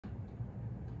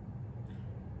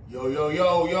Yo, yo,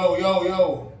 yo, yo, yo,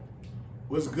 yo.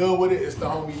 What's good with it? It's the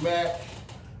homie Mac.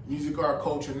 Music, art,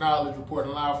 culture, knowledge,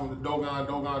 reporting live from the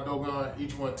Dogon.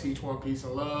 Each one teach one, peace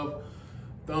and love.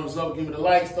 Thumbs up, give me the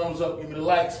likes. Thumbs up, give me the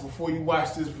likes. Before you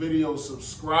watch this video,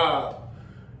 subscribe.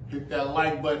 Hit that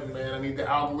like button, man. I need the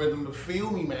algorithm to feel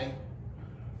me, man.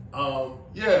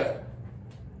 Yeah.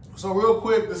 So real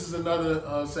quick, this is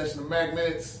another session of MACK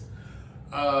Minutes.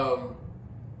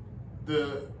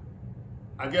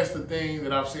 I guess the thing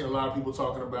that I've seen a lot of people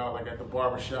talking about, like at the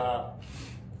barbershop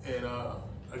and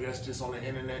I guess just on the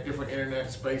internet, different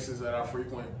internet spaces that I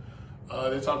frequent,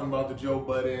 they're talking about the Joe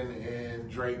Budden and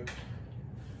Drake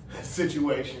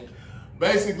situation.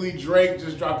 Basically, Drake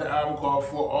just dropped an album called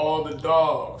For All the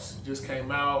Dogs. It just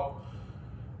came out,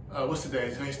 what's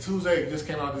today? Today's Tuesday. It just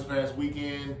came out this past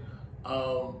weekend.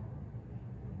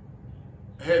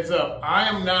 Heads up, I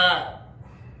am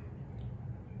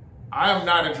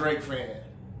not a Drake fan.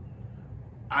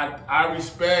 I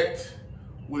respect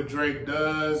what Drake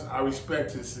does. I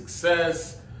respect his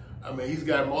success. I mean, he's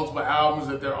got multiple albums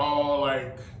that they're all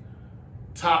like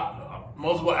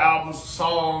multiple albums,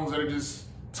 songs that are just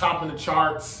topping the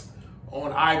charts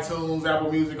on iTunes,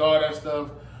 Apple Music, all that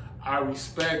stuff. I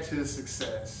respect his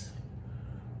success.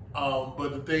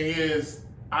 But the thing is,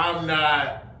 I'm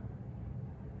not,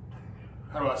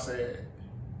 how do I say it?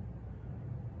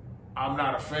 I'm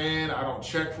not a fan. I don't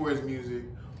check for his music,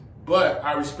 but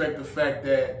I respect the fact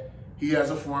that he has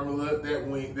a formula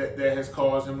that has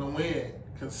caused him to win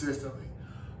consistently.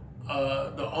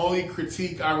 The only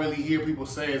critique I really hear people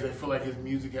say is they feel like his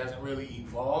music hasn't really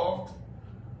evolved.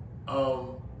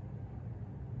 But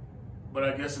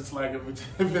I guess it's like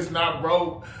if it's not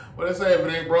broke, what I say, if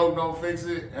it ain't broke, don't fix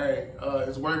it. Hey,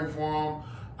 it's working for him.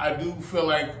 I do feel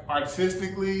like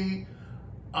artistically,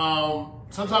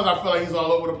 sometimes I feel like he's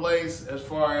all over the place as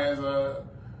far as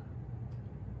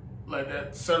like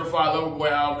that Certified Lover Boy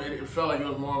album. It felt like it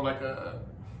was more of like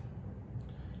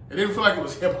it didn't feel like it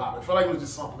was hip hop. It felt like it was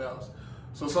just something else.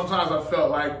 So sometimes I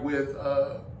felt like with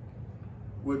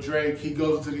Drake, he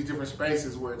goes into these different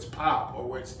spaces where it's pop or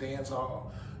where it's dance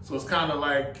hall. So it's kind of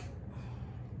like,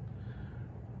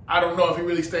 I don't know if he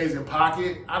really stays in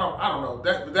pocket. I don't know.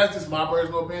 That's just my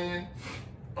personal opinion.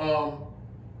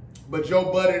 But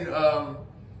Joe Budden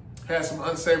has some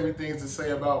unsavory things to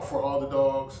say about For All the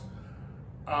Dogs.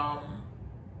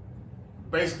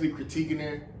 Basically critiquing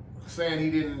it,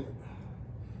 saying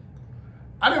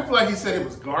I didn't feel like he said it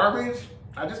was garbage.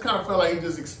 I just kind of felt like he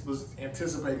just was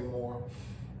anticipating more.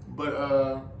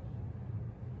 But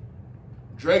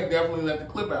Drake definitely let the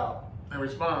clip out in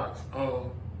response.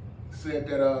 Said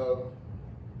that,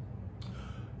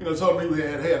 told people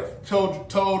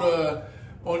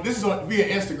this is via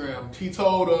Instagram. He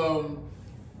told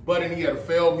Budden he had a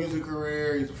failed music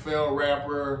career. He's a failed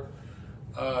rapper.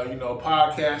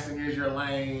 Podcasting is your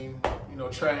lane.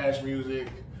 Trash music.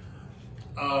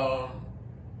 And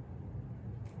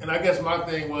I guess my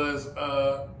thing was,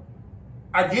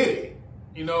 I get it,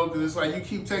 because it's like you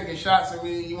keep taking shots at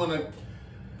me. You want to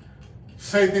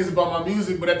say things about my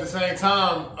music, but at the same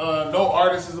time, no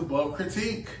artist is above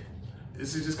critique.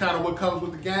 This is just kind of what comes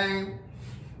with the game.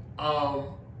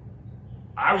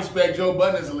 I respect Joe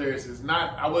Budden as a lyricist.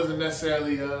 I wasn't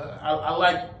necessarily, I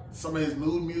like some of his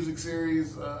mood music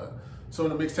series, some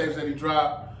of the mixtapes that he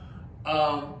dropped.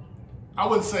 I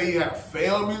wouldn't say he had a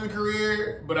failed music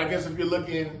career, but I guess if you're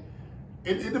looking,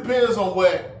 it depends on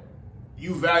what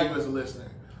you value as a listener.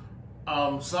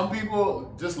 Some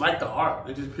people just like the art.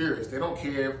 They're just purists. They don't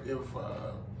care if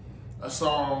a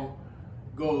song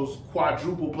goes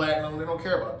quadruple platinum. They don't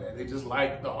care about that. They just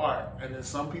like the art. And then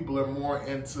some people are more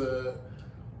into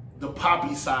the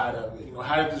poppy side of it.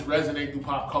 How did this resonate through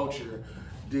pop culture?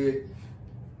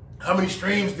 How many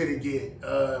streams did it get?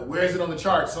 Where is it on the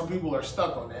charts? Some people are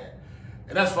stuck on that.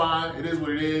 And that's fine. It is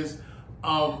what it is.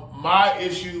 My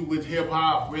issue with hip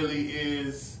hop really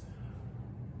is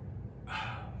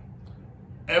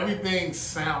everything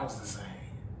sounds the same.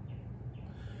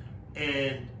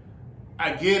 And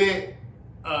I get it.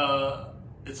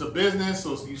 It's a business,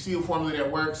 so you see a formula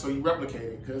that works, so you replicate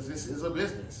it because this is a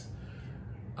business.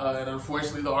 And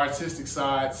unfortunately, the artistic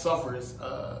side suffers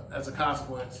as a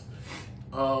consequence.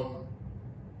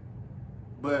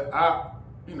 But I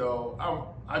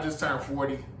just turned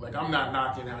 40. Like, I'm not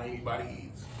knocking how anybody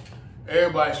eats.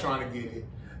 Everybody's trying to get it.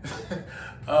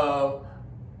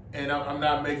 And I'm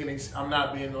not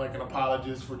being like an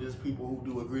apologist for just people who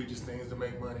do egregious things to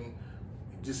make money,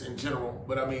 just in general.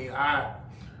 But I mean,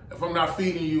 if I'm not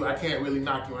feeding you, I can't really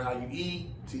knock you on how you eat.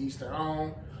 To each their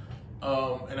own.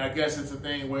 And I guess it's a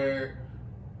thing where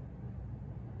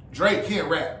Drake can't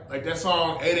rap. Like that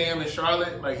song 8 a.m. in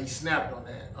Charlotte, like he snapped on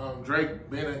that. Drake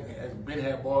has been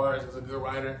had bars, is a good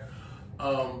writer.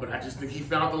 But I just think he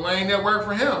found the lane that worked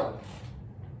for him.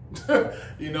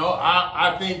 You know,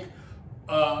 I think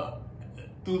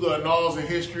through the annals of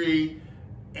history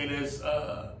and as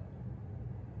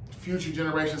future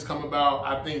generations come about,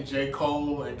 I think J.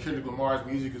 Cole and Kendrick Lamar's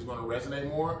music is going to resonate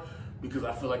more because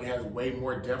I feel like it has way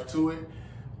more depth to it.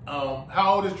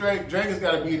 How old is Drake? Drake has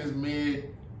got to be in his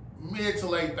mid to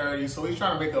late 30s, so he's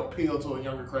trying to make an appeal to a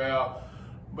younger crowd.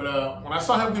 But when I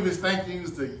saw him give his thank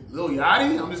yous to Lil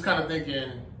Yachty, I'm just kind of thinking,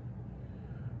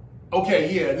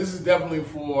 okay, yeah, this is definitely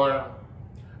for,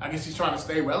 I guess he's trying to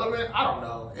stay relevant. I don't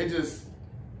know. It just,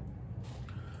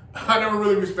 I never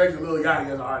really respected Lil Yachty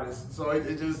as an artist. So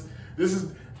it just, this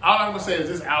is, all I'm going to say is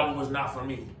this album was not for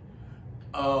me.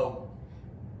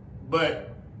 But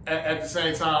at the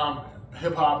same time,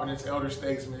 hip hop and its elder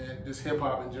statesmen, just hip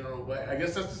hop in general, but I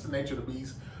guess that's just the nature of the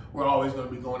beast. We're always going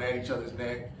to be going at each other's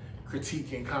neck,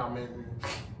 critiquing, commenting.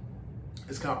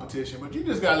 It's competition, but you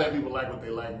just gotta let people like what they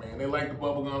like, man. They like the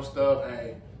bubblegum stuff.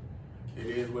 Hey, it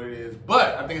is what it is.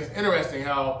 But I think it's interesting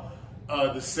how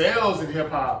the sales in hip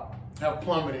hop have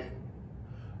plummeted.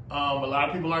 A lot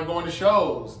of people aren't going to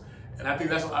shows, and I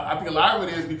think a lot of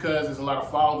it is because there's a lot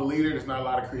of follow the leader. There's not a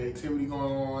lot of creativity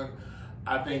going on.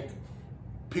 I think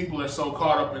people are so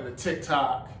caught up in the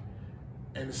TikTok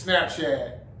and the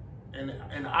Snapchat and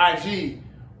the IG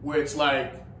where it's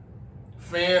like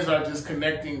fans are just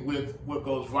connecting with what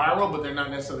goes viral, but they're not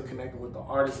necessarily connecting with the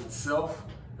artist itself,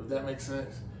 if that makes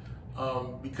sense.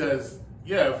 Because,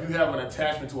 yeah, if you have an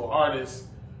attachment to an artist,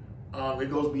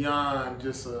 it goes beyond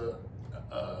just a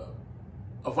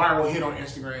viral hit on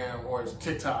Instagram or it's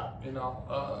TikTok, you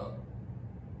know.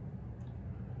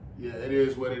 Yeah, it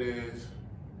is what it is.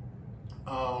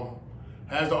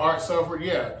 Has the art suffered?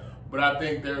 Yeah. But I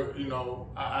think there, you know,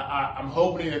 I'm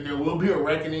hoping that there will be a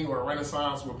reckoning or a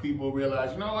renaissance where people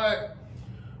realize, you know what,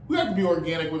 we have to be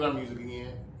organic with our music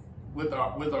again, with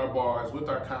our bars, with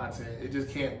our content. It just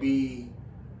can't be,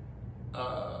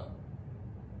 I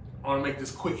want to make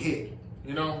this quick hit,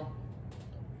 you know.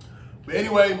 But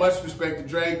anyway, much respect to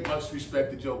Drake, much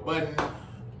respect to Joe Budden.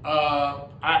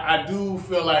 I do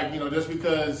feel like, you know, just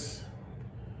because,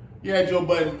 yeah, Joe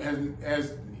Budden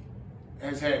has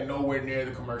had nowhere near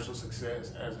the commercial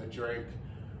success as a Drake,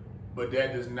 but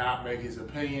that does not make his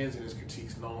opinions and his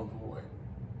critiques null and void.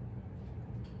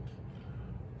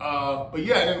 But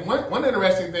yeah, and one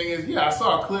interesting thing is, yeah, I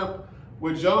saw a clip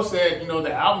where Joe said, you know,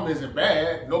 the album isn't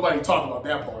bad. Nobody talked about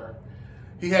that part.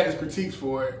 He had his critiques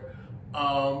for it,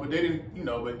 but they didn't, you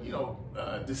know,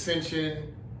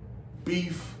 dissension,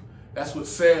 beef, that's what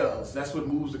sells. That's what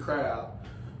moves the crowd.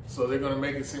 So they're going to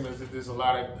make it seem as if there's a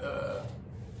lot of,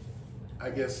 I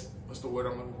guess, what's the word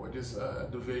I'm looking for? Just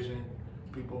division,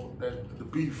 people, the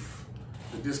beef,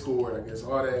 the discord, I guess,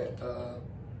 all that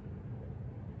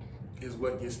is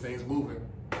what gets things moving.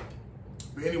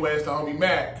 But anyway, it's the homie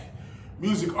MACK.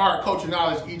 Music, art, culture,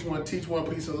 knowledge, each one teach one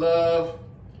piece of love.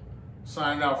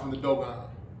 Signing out from the Dogon.